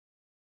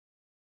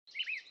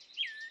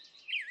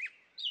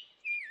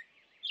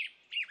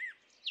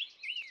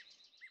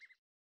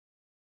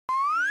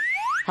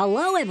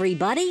Hello,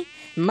 everybody.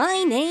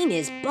 My name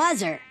is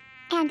Buzzer.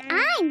 And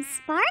I'm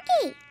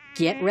Sparky.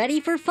 Get ready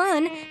for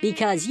fun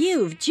because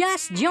you've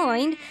just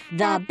joined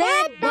the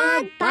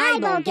Bedbug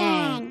Bible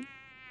Gang.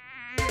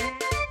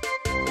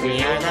 We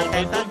are the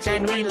bedbugs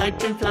and we like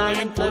to fly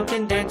and float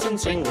and dance and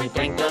sing. We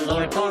thank the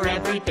Lord for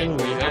everything.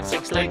 We have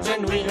 6 legs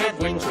and we have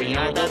wings. We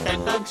are the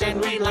bedbugs and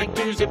we like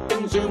to zip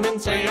and zoom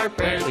and say our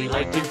prayers. We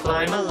like to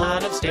climb a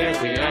lot of stairs.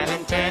 We have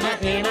antenna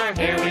in our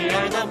hair. We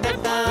are the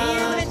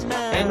bedbugs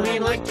and we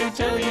like to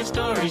tell you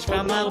stories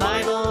from the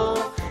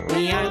Bible.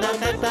 We are the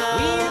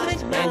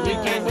bedbugs and we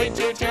can't wait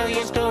to tell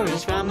you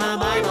stories from the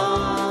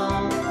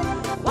Bible.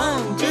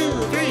 1, 2,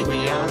 3,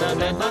 we are the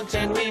bedbugs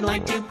and we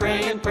like to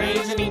pray and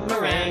praise and eat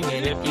meringue.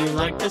 And if you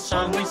like the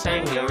song we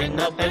sang, you're in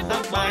the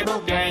Bedbug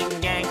Bible Gang.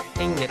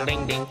 Ding, diddle,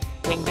 ding, ding,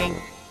 ding, ding.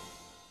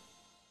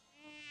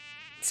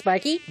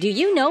 Sparky, do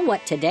you know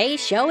what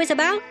today's show is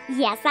about?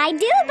 Yes, I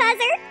do,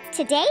 Buzzer.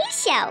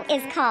 Today's show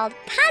is called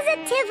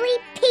Positively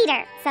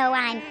Peter. So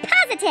I'm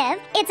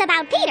positive it's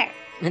about Peter.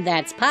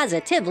 That's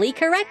positively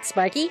correct,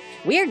 Sparky.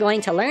 We're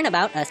going to learn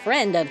about a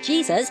friend of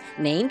Jesus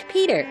named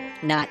Peter.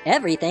 Not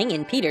everything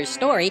in Peter's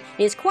story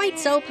is quite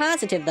so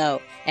positive,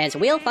 though, as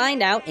we'll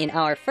find out in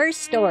our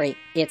first story.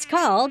 It's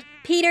called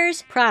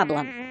Peter's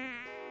Problem.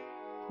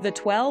 The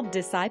 12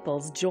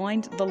 disciples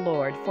joined the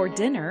Lord for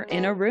dinner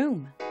in a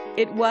room.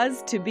 It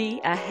was to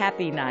be a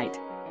happy night,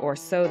 or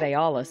so they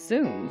all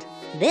assumed.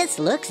 This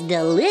looks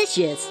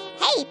delicious.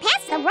 Hey,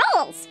 pass the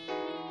rolls.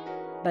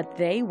 But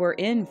they were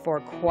in for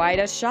quite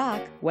a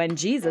shock when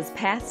Jesus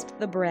passed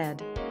the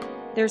bread.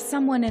 There's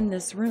someone in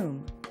this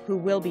room who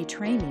will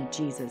betray me,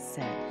 Jesus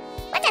said.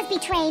 What does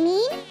betray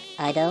mean?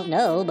 I don't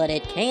know, but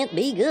it can't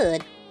be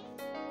good.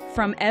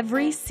 From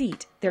every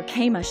seat there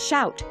came a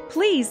shout.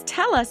 Please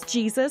tell us,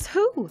 Jesus,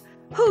 who?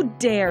 Who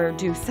dare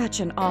do such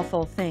an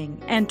awful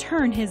thing and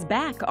turn his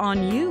back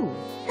on you?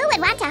 Who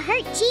would want to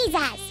hurt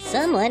Jesus?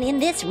 Someone in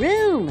this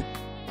room.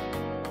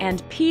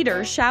 And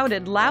Peter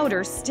shouted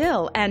louder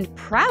still and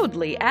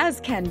proudly as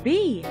can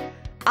be,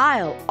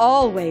 I'll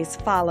always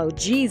follow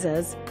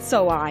Jesus,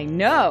 so I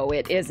know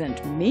it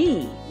isn't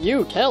me.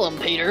 You tell him,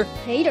 Peter.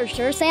 Peter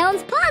sure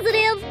sounds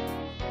positive.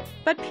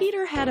 But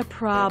Peter had a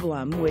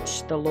problem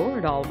which the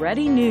Lord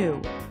already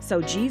knew. So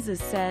Jesus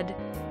said,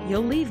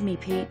 You'll leave me,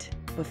 Pete,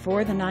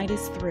 before the night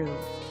is through.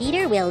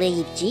 Peter will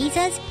leave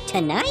Jesus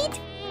tonight?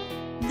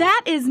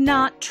 That is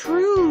not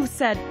true,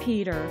 said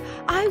Peter.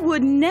 I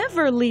would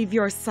never leave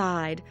your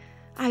side.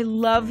 I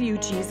love you,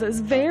 Jesus,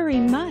 very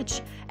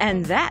much,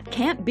 and that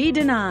can't be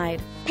denied.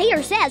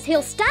 Peter says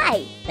he'll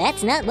stay.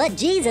 That's not what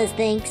Jesus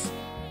thinks.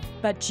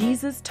 But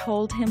Jesus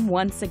told him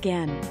once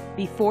again,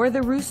 before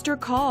the rooster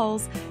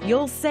calls,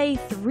 you'll say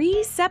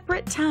 3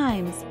 separate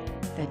times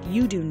that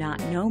you do not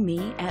know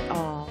me at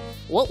all.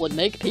 What would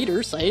make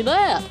Peter say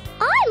that?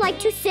 I like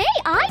to say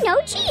I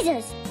know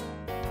Jesus.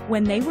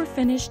 When they were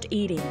finished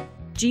eating,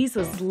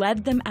 Jesus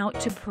led them out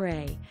to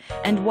pray,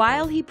 and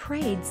while he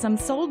prayed, some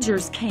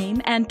soldiers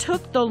came and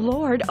took the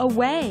Lord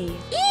away.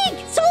 Eek!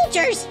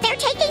 Soldiers! They're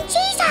taking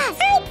Jesus!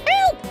 Help!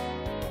 Help!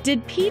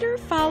 Did Peter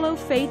follow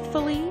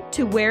faithfully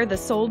to where the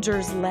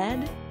soldiers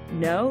led?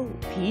 No,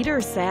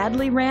 Peter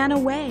sadly ran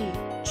away,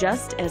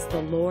 just as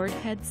the Lord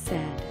had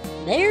said.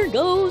 There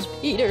goes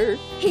Peter.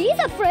 He's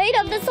afraid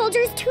of the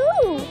soldiers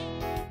too.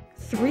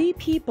 3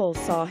 people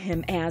saw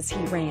him as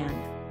he ran.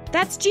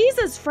 That's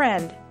Jesus'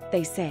 friend,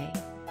 they say.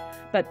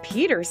 But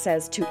Peter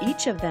says to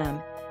each of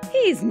them,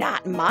 He's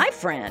not my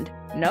friend.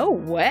 No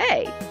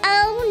way.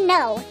 Oh,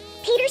 no.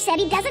 Peter said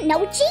he doesn't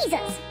know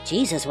Jesus.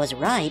 Jesus was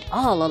right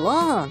all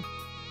along.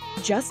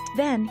 Just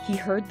then he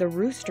heard the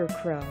rooster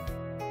crow,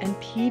 and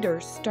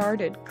Peter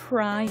started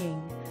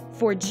crying,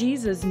 for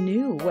Jesus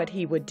knew what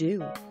he would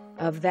do.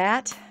 Of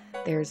that,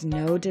 there's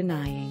no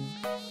denying.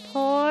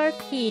 Poor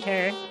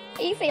Peter.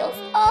 He feels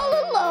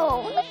all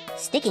alone.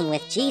 Sticking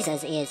with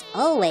Jesus is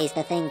always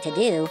the thing to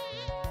do.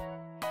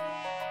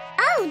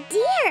 Oh,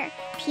 dear.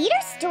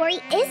 Peter's story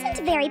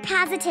isn't very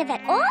positive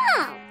at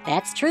all.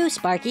 That's true,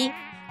 Sparky.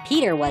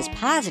 Peter was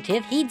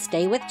positive he'd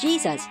stay with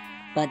Jesus,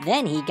 but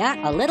then he got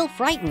a little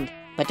frightened.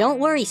 But don't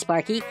worry,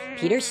 Sparky.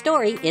 Peter's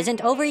story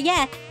isn't over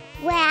yet.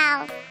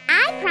 Well,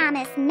 I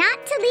promise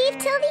not to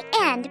leave till the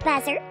end,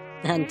 Buzzer.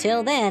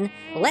 Until then,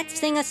 let's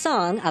sing a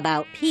song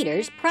about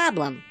Peter's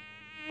problem.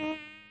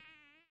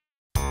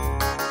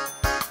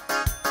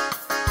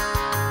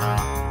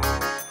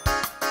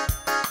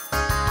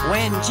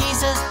 When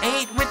Jesus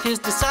ate with his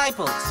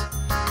disciples,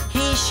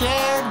 he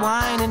shared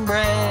wine and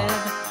bread.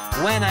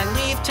 When I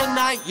leave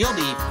tonight, you'll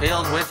be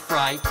filled with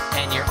fright,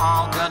 and you're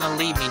all gonna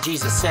leave me,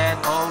 Jesus said.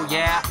 Oh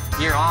yeah,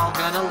 you're all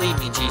gonna leave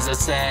me,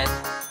 Jesus said.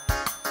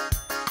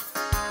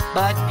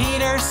 But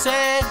Peter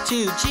said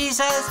to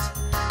Jesus,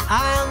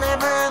 I'll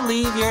never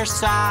leave your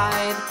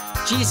side.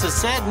 Jesus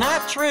said,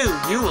 not true,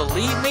 you will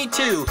leave me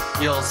too.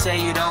 You'll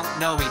say you don't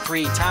know me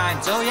 3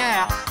 times. Oh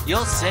yeah,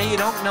 you'll say you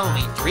don't know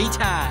me 3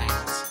 times.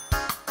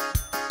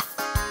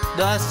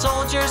 The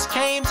soldiers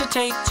came to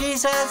take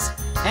Jesus,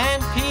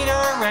 and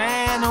Peter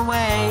ran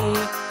away.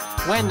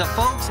 When the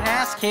folks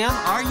ask him,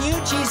 "Are you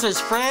Jesus'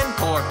 friend?"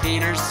 poor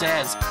Peter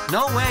says,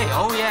 "No way,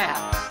 oh yeah."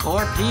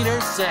 Poor Peter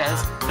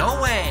says, "No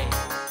way."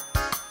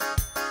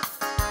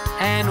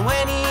 And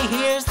when he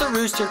hears the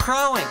rooster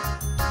crowing,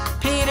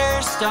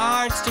 Peter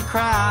starts to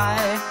cry.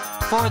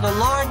 For the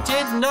Lord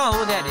did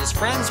know that his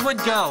friends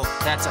would go.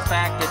 That's a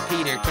fact that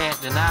Peter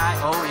can't deny.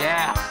 Oh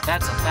yeah,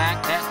 that's a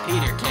fact that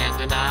Peter can't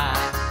deny.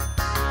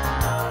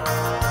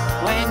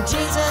 When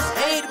Jesus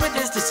ate with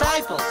his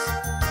disciples,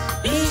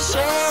 he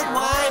shared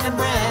wine and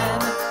bread.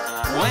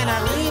 When I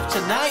leave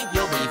tonight,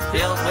 you'll be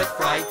filled with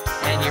fright,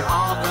 and you're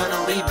all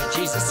gonna leave me,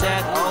 Jesus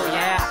said. Oh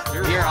yeah,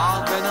 you're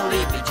all gonna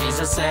leave me,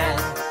 Jesus said.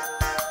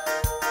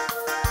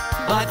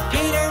 But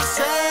Peter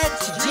said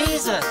to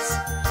Jesus,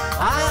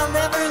 "I'll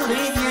never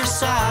leave your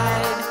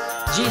side."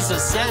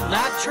 Jesus said,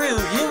 "Not true,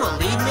 you will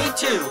leave me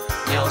too.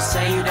 You'll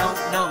say you don't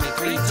know me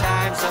 3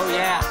 times. Oh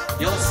yeah,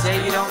 you'll say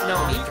you don't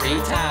know me 3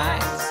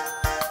 times.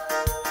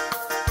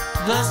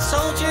 The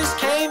soldiers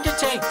came to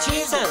take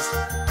Jesus,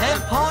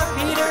 and poor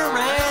Peter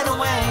ran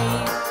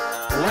away.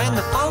 When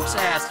the folks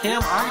asked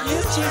him, "Are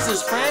you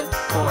Jesus' friend?"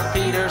 poor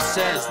Peter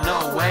says,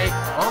 "No way."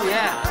 Oh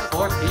yeah,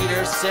 poor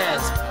Peter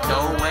says,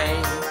 "No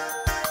way."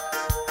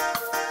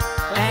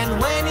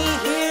 And when he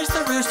hears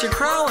the rooster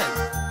crowing,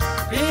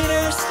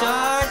 Peter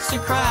starts to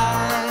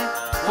cry.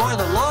 For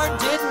the Lord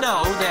did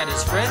know that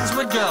his friends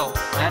would go.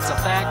 That's a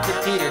fact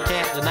that Peter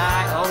can't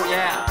deny. Oh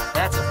yeah,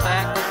 that's a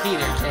fact that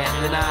Peter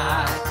can't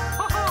deny.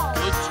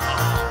 Good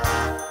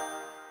job.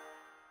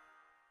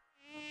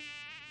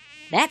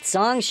 That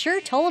song sure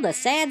told a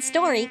sad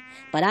story,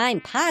 but I'm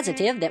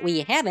positive that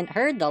we haven't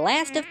heard the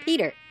last of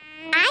Peter.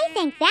 I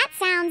think that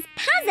sounds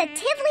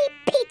positively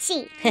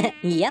peachy.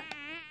 Yep.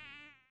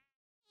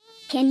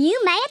 Can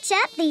you match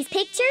up these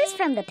pictures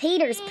from the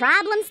Peter's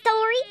problem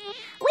story?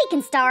 We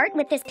can start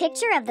with this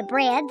picture of the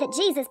bread that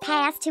Jesus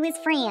passed to his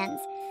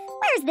friends.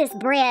 Where's this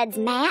bread's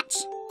match?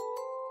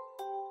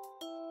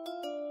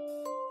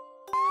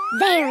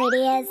 There it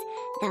is.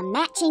 The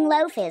matching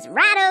loaf is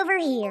right over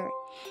here.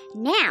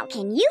 Now,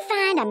 can you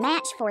find a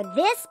match for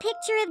this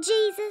picture of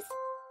Jesus?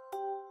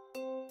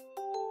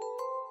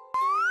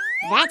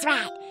 That's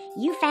right.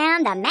 You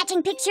found the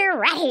matching picture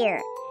right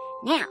here.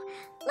 Now,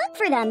 look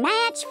for the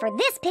match for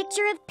this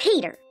picture of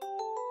Peter.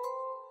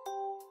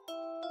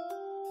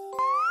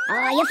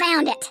 Oh, you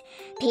found it.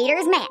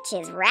 Peter's match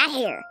is right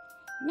here.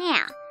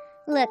 Now,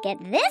 look at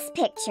this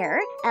picture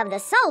of the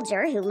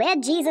soldier who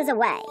led Jesus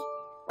away.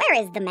 Where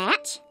is the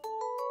match?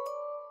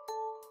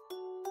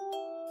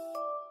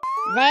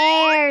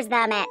 There's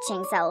the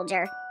matching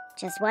soldier.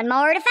 Just one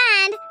more to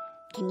find.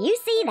 Can you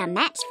see the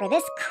match for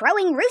this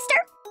crowing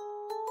rooster?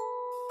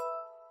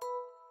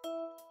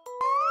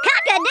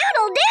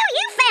 Cock-a-doodle-doo,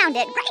 you found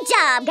it. Great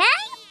job,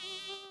 gang.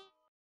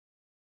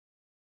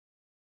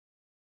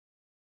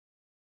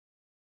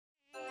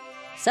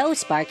 So,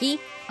 Sparky,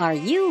 are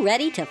you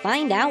ready to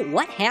find out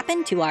what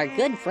happened to our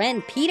good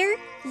friend Peter?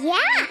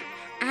 Yeah,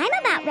 I'm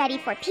about ready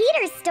for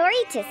Peter's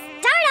story to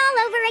start all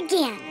over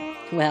again.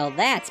 Well,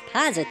 that's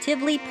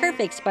positively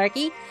perfect,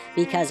 Sparky,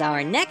 because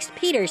our next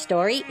Peter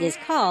story is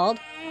called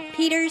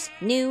Peter's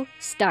New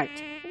Start.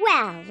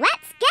 Well,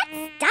 let's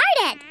get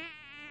started.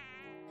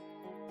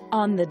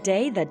 On the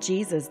day that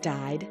Jesus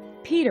died,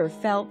 Peter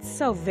felt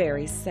so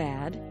very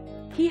sad.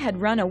 He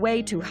had run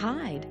away to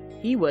hide.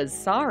 He was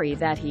sorry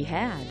that he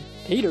had.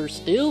 Peter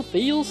still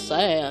feels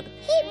sad.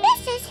 He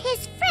misses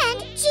his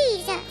friend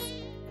Jesus.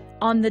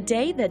 On the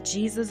day that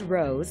Jesus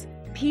rose,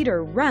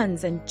 Peter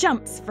runs and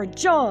jumps for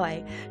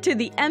joy. To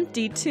the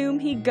empty tomb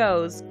he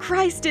goes.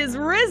 Christ is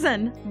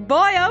risen!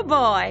 Boy, oh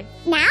boy!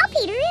 Now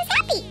Peter is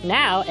happy.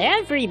 Now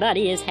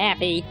everybody is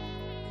happy.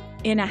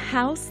 In a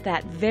house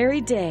that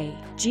very day,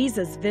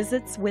 Jesus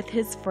visits with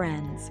his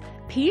friends.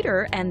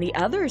 Peter and the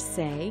others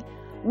say,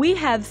 "We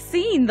have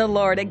seen the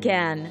Lord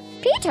again."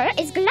 Peter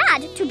is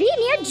glad to be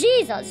near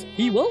Jesus.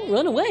 He won't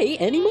run away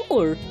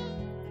anymore.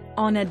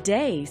 On a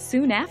day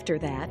soon after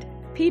that,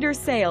 Peter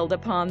sailed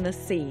upon the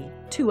sea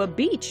to a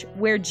beach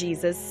where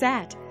Jesus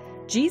sat.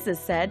 Jesus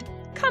said,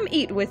 "Come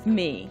eat with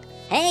me."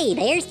 Hey,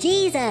 there's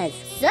Jesus!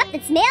 Soup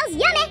that smells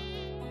yummy.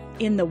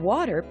 In the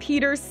water,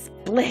 Peter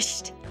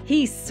splished.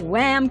 He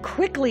swam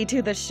quickly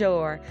to the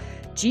shore.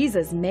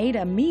 Jesus made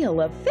a meal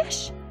of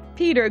fish.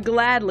 Peter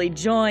gladly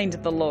joined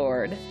the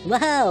Lord.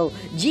 Wow,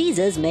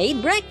 Jesus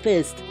made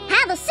breakfast!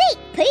 Have a seat,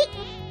 Pete.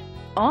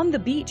 On the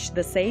beach,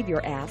 the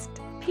Savior asked,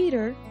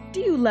 "Peter,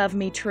 do you love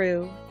me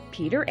true?"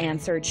 Peter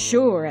answered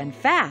sure and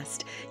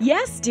fast,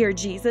 "Yes, dear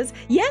Jesus,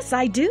 yes,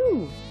 I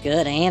do."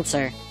 Good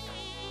answer.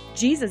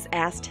 Jesus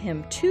asked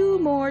him 2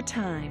 more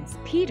times,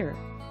 "Peter,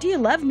 do you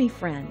love me,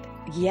 friend?"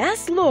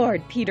 "Yes,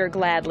 Lord," Peter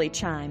gladly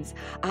chimes,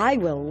 "I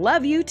will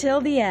love you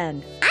till the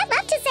end." I'd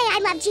love to say I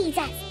love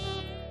Jesus.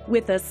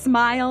 With a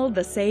smile,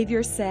 the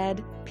Savior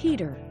said,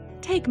 "Peter,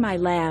 take my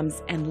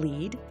lambs and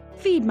lead.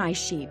 Feed my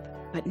sheep,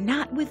 but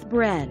not with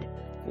bread.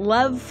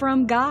 Love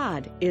from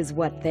God is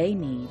what they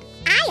need."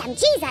 I am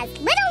Jesus'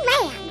 little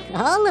lamb.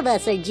 All of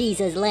us are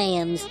Jesus'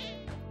 lambs.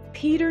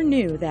 Peter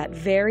knew that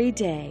very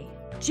day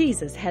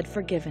Jesus had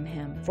forgiven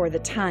him for the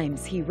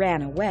times he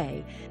ran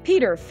away.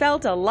 Peter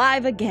felt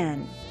alive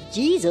again.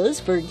 Jesus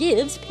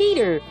forgives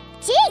Peter.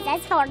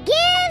 Jesus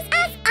forgives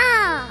us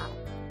all.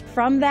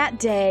 From that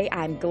day,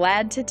 I'm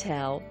glad to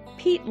tell,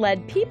 Pete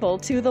led people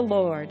to the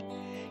Lord.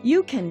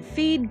 You can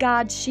feed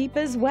God's sheep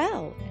as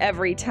well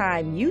every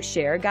time you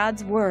share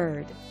God's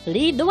word.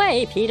 Lead the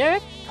way, Peter.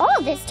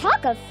 All this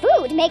talk of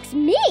food makes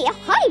me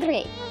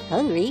hungry.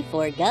 Hungry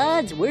for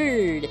God's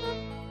word.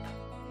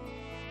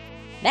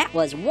 That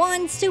was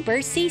one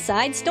super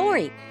seaside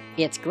story.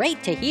 It's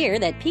great to hear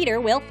that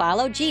Peter will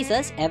follow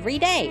Jesus every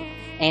day.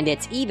 And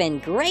it's even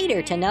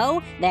greater to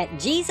know that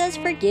Jesus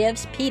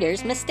forgives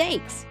Peter's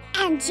mistakes.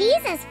 And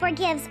Jesus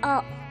forgives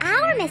all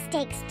our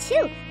mistakes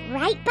too,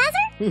 right,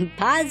 Buzzer?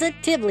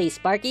 Positively,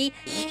 Sparky.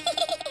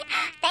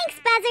 Thanks,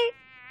 Buzzer.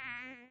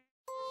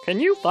 Can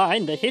you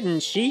find the hidden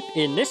sheep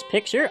in this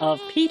picture of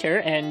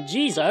Peter and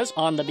Jesus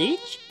on the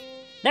beach?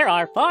 There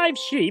are 5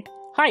 sheep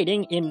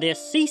hiding in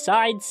this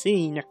seaside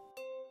scene.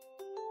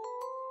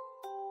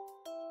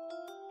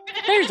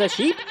 There's a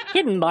sheep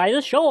hidden by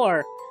the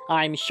shore.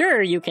 I'm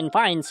sure you can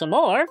find some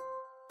more.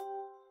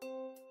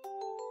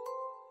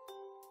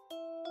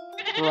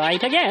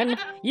 Right again.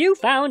 You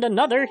found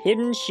another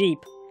hidden sheep.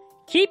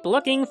 Keep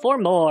looking for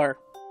more.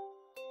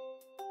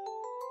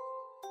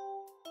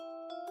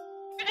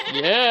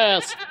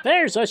 Yes,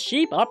 there's a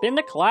sheep up in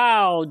the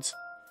clouds.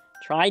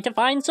 Try to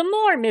find some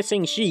more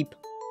missing sheep.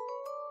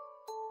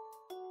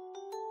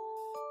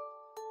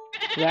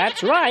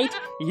 That's right.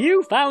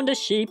 You found a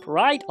sheep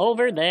right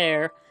over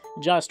there.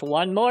 Just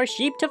one more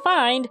sheep to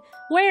find.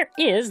 Where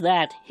is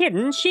that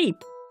hidden sheep?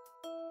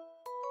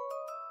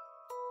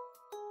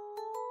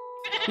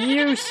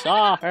 You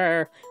saw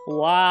her.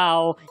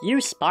 Wow,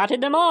 you spotted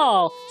them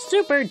all.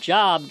 Super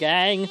job,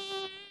 gang.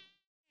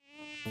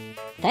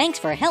 Thanks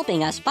for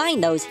helping us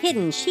find those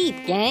hidden sheep,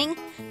 gang.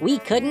 We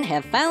couldn't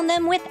have found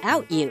them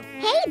without you.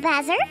 Hey,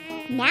 Buzzer.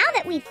 Now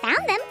that we've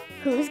found them,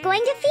 who's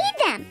going to feed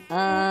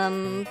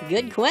them?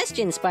 Good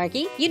question,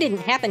 Sparky. You didn't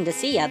happen to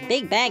see a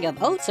big bag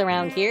of oats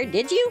around here,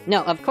 did you?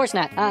 No, of course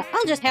not.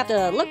 I'll just have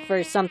to look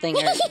for something.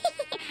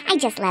 I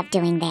just love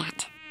doing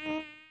that.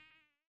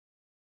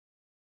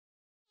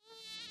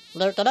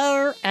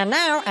 And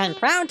now I'm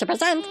proud to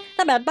present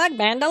the Bedbug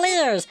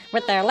Bandoliers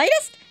with their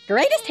latest,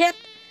 greatest hit,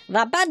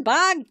 the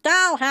Bedbug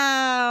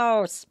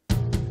Dollhouse.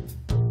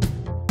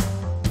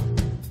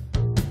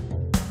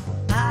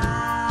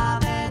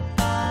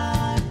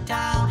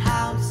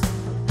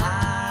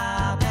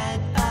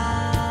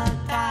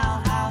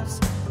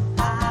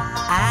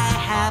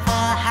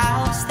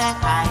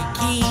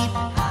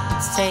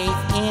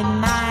 Safe in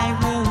my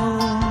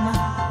room,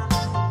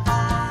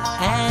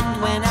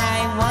 and when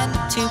I want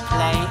to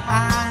play,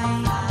 I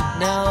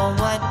know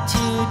what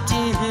to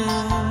do.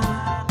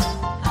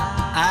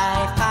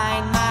 I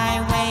find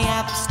my way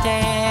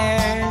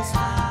upstairs,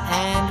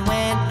 and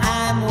when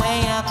I'm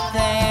way up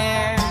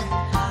there,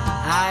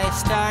 I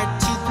start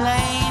to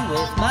play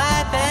with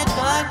my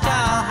Bedbug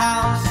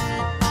dollhouse.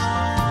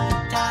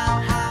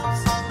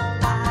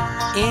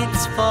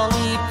 It's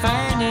fully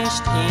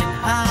furnished in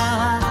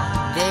a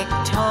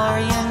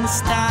Victorian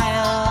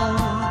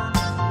style,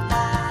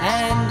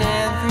 and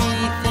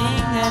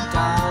everything a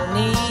doll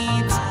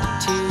needs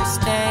to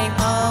stay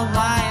a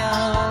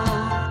while.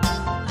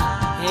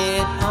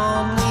 It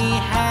only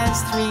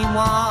has 3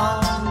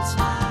 walls,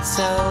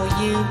 so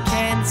you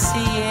can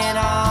see it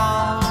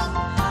all.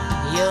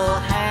 You'll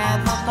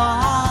have a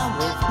ball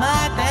with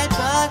my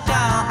Bedbug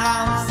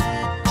dollhouse.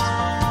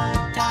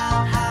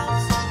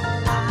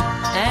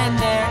 And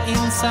there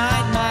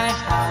inside my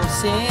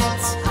house,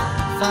 it's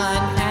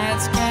fun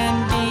as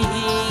can be.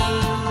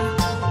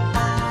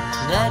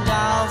 The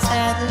dolls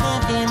that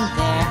live in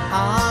there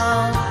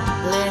all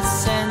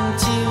listen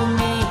to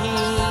me.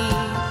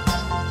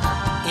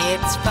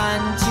 It's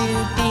fun to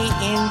be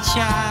in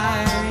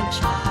charge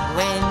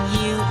when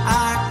you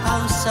are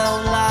oh so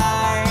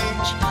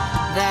large.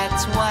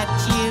 That's what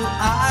you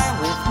are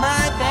with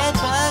my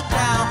Bedbug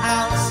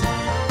dollhouse.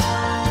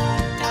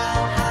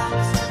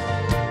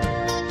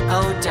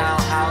 Oh,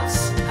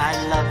 dollhouse, I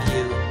love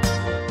you.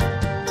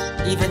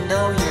 Even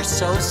though you're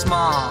so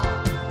small,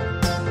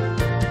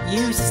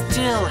 you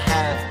still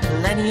have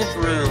plenty of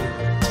room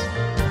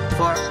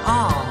for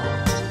all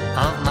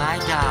of my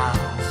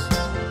dolls.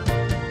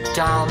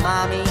 Doll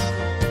mommy,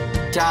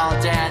 doll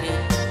daddy,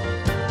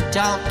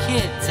 doll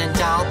kids and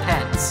doll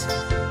pets.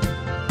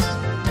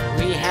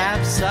 We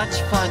have such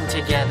fun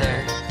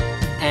together,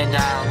 and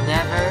I'll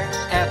never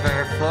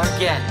ever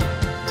forget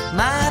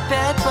my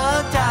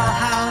Bedbug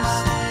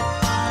dollhouse.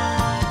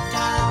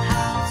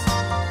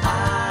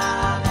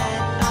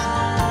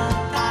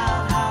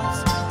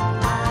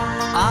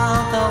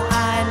 Although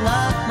I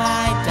love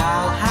my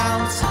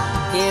dollhouse,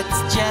 it's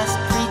just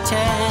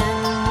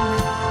pretend,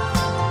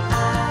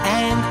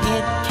 and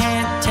it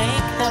can't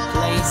take the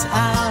place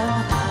of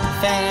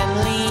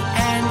family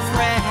and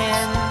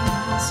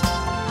friends.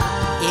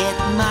 It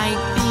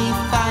might be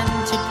fun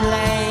to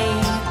play,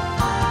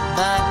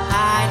 but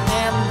I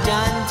am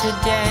done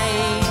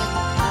today.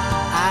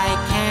 I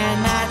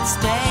cannot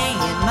stay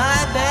in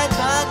my bed.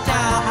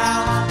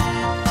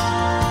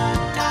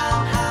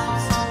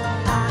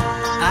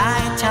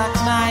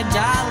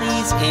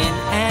 in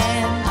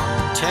and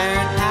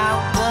turn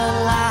out the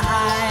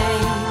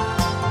light.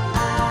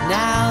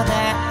 Now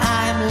that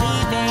I'm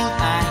leaving,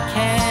 I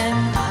can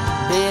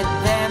bid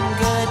them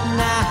good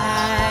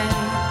night.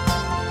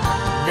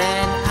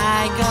 Then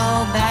I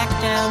go back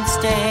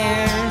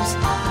downstairs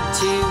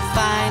to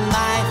find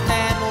my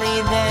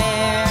family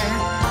there.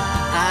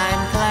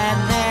 I'm glad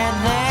they're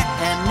there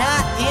and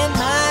not in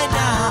my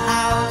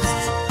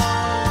dollhouse.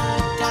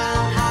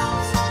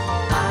 Dollhouse,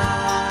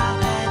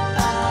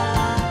 Bedbug,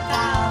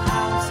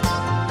 dollhouse,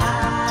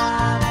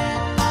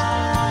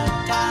 Bedbug,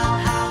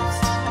 dollhouse,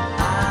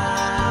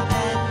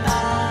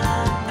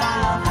 Bedbug,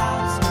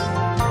 dollhouse.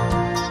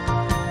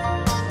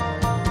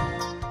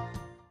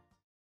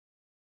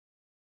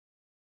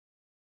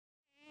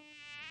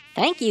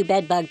 Thank you,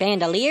 Bedbug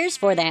Bandoliers,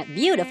 for that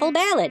beautiful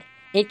ballad.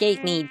 It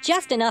gave me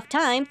just enough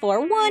time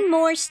for one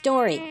more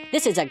story.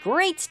 This is a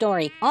great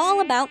story all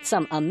about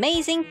some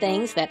amazing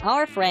things that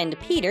our friend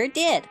Peter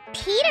did.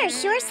 Peter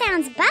sure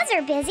sounds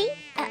buzzer busy.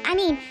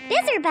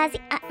 Bizzer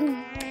buzzy.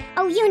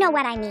 Oh, you know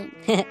what I mean.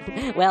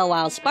 Well,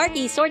 while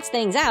Sparky sorts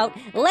things out,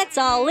 let's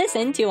all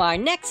listen to our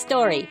next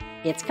story.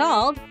 It's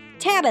called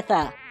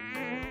Tabitha.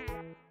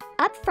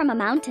 Up from a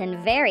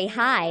mountain very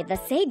high, the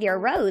Savior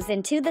rose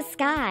into the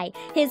sky.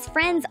 His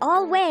friends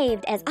all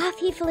waved as off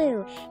he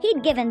flew.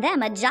 He'd given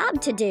them a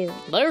job to do.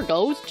 There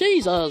goes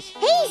Jesus.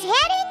 He's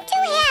heading to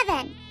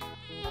heaven.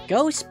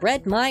 Go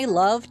spread my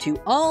love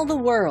to all the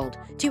world,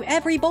 to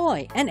every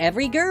boy and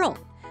every girl.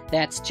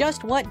 That's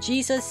just what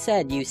Jesus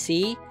said, you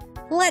see.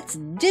 Let's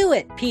do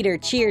it, Peter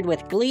cheered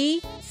with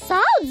glee.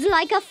 Sounds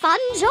like a fun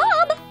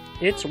job.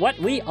 It's what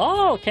we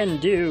all can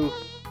do.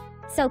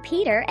 So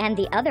Peter and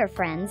the other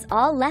friends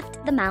all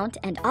left the mount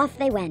and off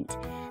they went.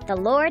 The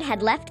Lord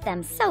had left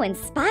them so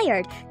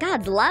inspired.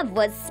 God's love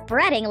was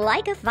spreading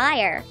like a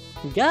fire.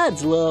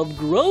 God's love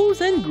grows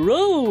and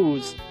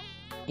grows.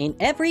 In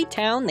every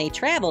town they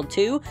traveled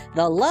to,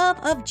 the love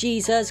of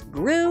Jesus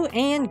grew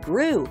and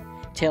grew,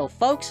 till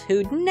folks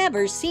who'd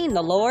never seen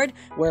the Lord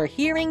were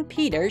hearing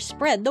Peter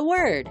spread the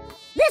word.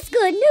 This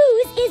good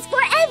news is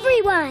for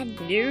everyone.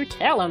 You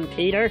tell 'em,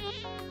 Peter.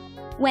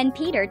 When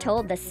Peter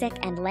told the sick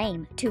and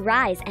lame to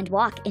rise and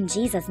walk in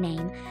Jesus'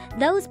 name,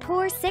 those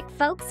poor sick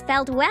folks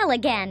felt well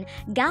again.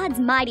 God's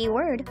mighty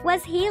word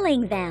was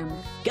healing them.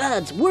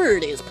 God's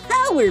word is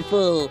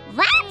powerful.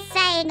 That's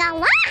saying a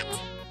lot.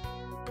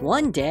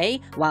 One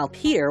day, while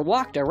Peter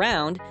walked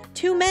around,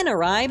 2 men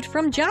arrived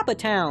from Joppa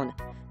town.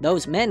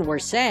 Those men were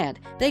sad.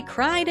 They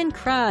cried and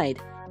cried.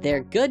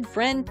 Their good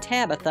friend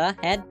Tabitha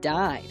had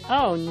died.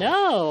 Oh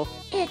no!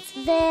 It's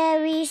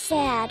very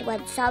sad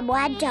when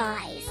someone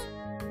dies.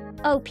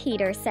 Oh,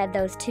 Peter, said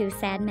those 2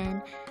 sad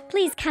men,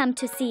 please come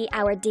to see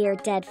our dear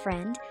dead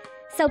friend.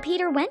 So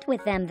Peter went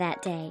with them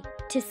that day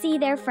to see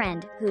their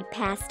friend who'd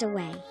passed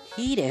away.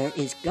 Peter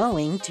is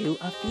going to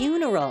a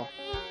funeral.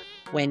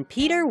 When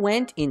Peter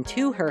went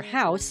into her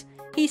house,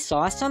 he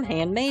saw some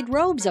handmade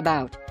robes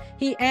about.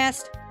 He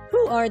asked,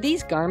 "Who are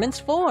these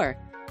garments for?"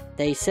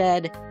 They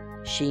said,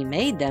 "She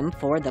made them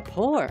for the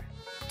poor."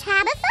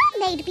 Tabitha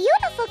made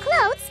beautiful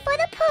clothes for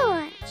the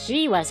poor.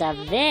 She was a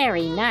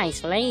very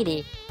nice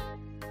lady.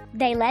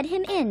 They led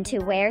him in to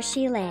where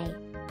she lay.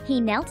 He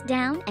knelt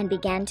down and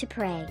began to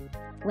pray.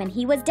 When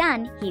he was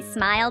done, he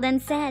smiled and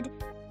said,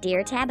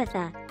 "Dear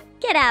Tabitha,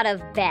 get out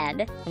of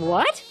bed."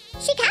 What?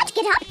 She can't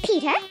get up,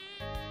 Peter.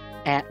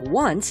 At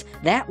once,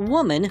 that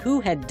woman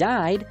who had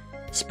died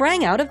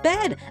sprang out of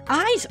bed,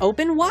 eyes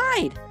open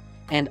wide.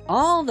 And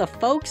all the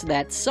folks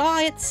that saw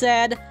it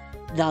said,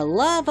 "The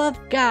love of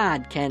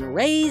God can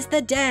raise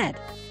the dead."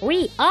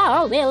 We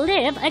all will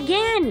live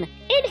again.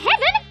 In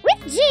heaven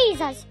with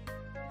Jesus.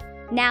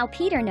 Now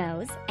Peter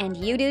knows, and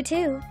you do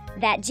too,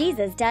 that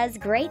Jesus does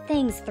great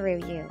things through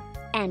you.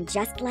 And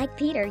just like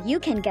Peter, you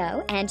can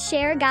go and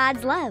share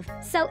God's love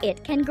so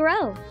it can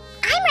grow.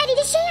 I'm ready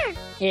to share.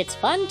 It's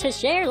fun to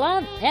share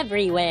love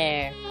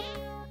everywhere.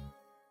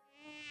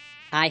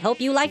 I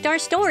hope you liked our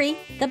story.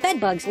 The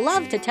Bedbugs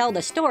love to tell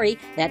the story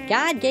that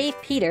God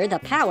gave Peter the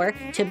power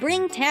to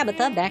bring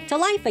Tabitha back to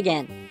life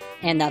again.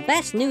 And the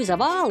best news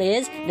of all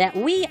is that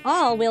we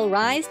all will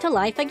rise to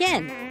life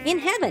again in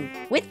heaven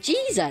with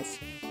Jesus.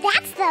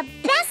 That's the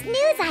best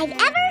news I've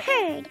ever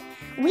heard.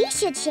 We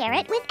should share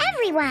it with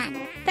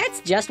everyone. That's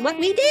just what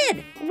we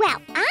did.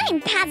 Well,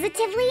 I'm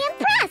positively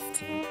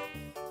impressed.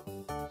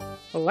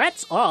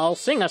 Let's all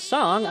sing a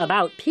song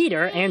about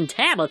Peter and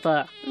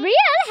Tabitha. We'll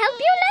help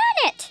you learn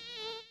it.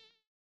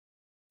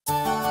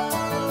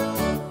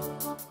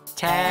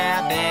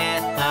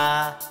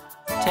 Tabitha,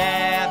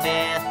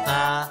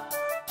 Tabitha,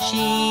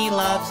 she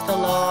loves the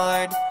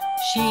Lord,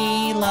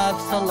 she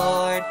loves the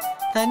Lord.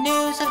 The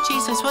news of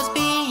Jesus was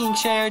being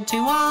shared to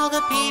all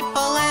the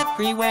people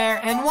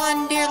everywhere, and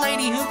one dear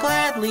lady who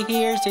gladly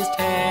hears is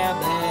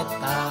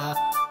Tabitha.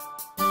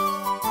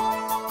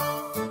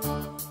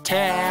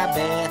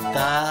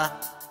 Tabitha,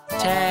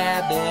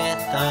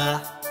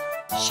 Tabitha,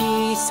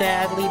 she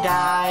sadly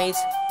dies,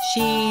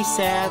 she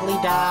sadly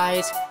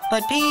dies.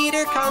 But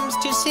Peter comes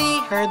to see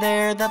her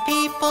there. The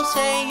people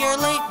say, "You're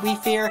late, we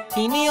fear."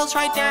 He kneels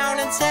right down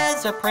and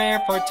says a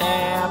prayer for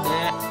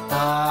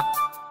Tabitha.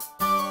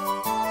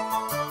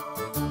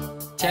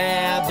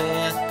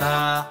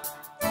 Tabitha,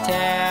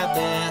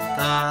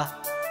 Tabitha,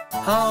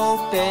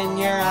 open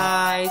your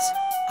eyes,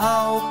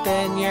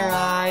 open your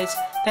eyes.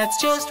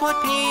 That's just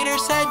what Peter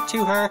said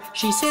to her.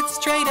 She sits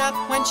straight up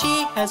when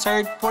she has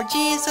heard, for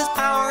Jesus'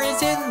 power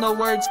is in the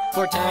words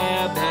for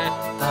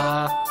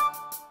Tabitha.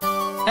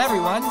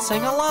 Everyone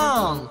sing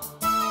along.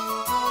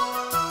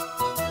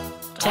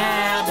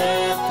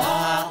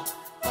 Tabitha,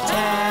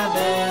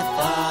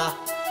 Tabitha,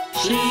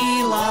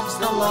 she loves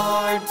the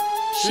Lord,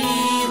 she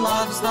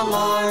loves the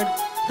Lord.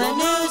 The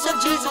news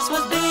of Jesus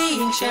was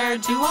being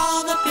shared to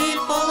all the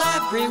people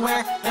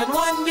everywhere, and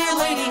one dear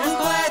lady who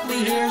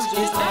gladly hears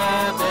is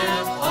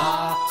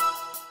Tabitha.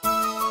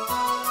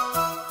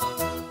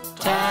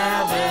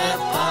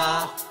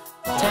 Tabitha,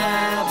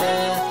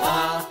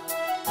 Tabitha,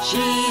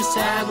 she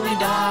sadly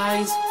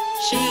dies,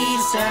 she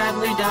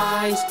sadly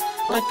dies.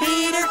 But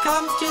Peter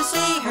comes to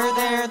see her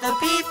there. The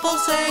people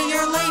say,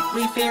 "You're late,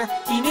 we fear."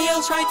 He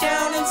kneels right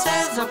down and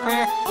says a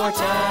prayer for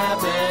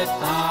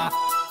Tabitha.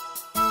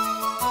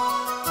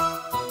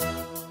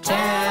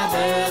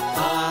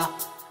 Tabitha,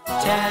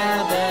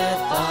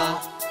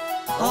 Tabitha,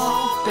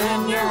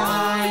 open your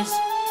eyes,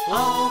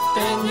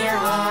 open your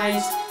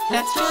eyes.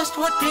 That's just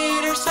what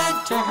Peter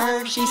said to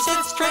her. She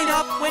sits straight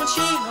up when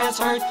she has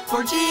heard,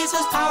 for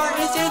Jesus' power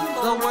is in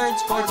the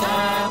words for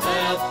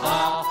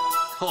Tabitha.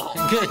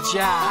 Good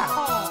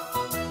job.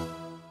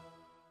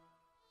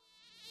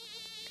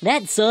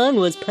 That song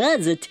was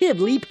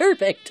positively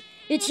perfect.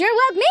 It sure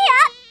woke me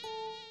up.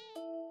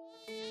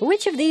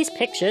 Which of these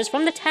pictures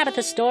from the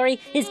Tabitha story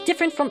is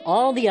different from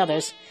all the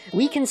others?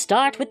 We can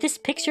start with this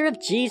picture of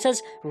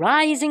Jesus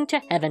rising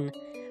to heaven.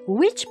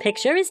 Which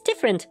picture is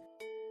different?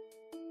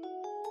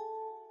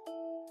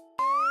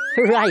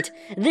 Right,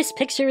 this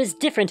picture is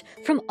different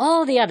from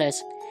all the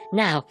others.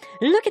 Now,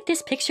 look at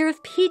this picture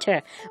of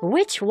Peter.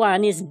 Which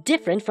one is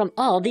different from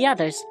all the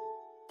others?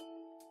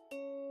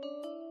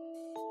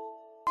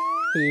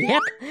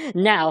 Yep.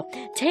 Now,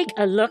 take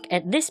a look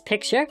at this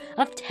picture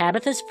of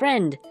Tabitha's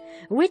friend.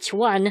 Which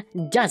one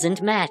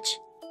doesn't match?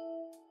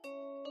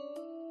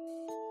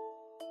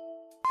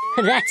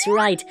 That's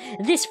right.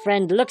 This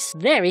friend looks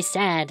very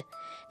sad.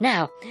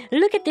 Now,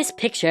 look at this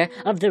picture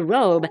of the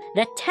robe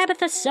that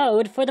Tabitha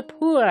sewed for the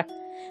poor.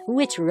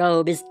 Which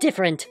robe is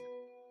different?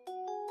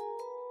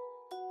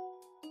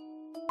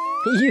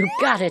 You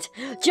got it!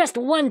 Just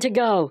one to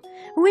go.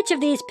 Which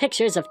of these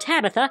pictures of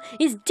Tabitha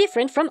is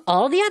different from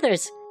all the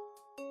others?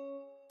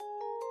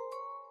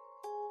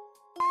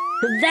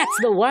 That's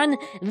the one!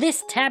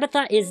 This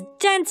Tabitha is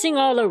dancing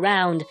all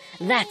around.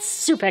 That's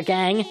super,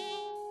 gang!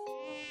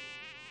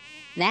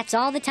 That's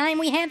all the time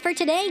we have for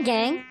today,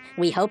 gang.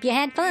 We hope you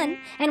had fun,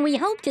 and we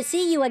hope to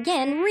see you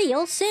again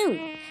real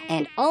soon.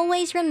 And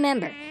always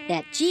remember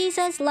that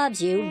Jesus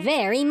loves you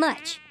very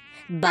much.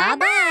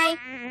 Bye-bye!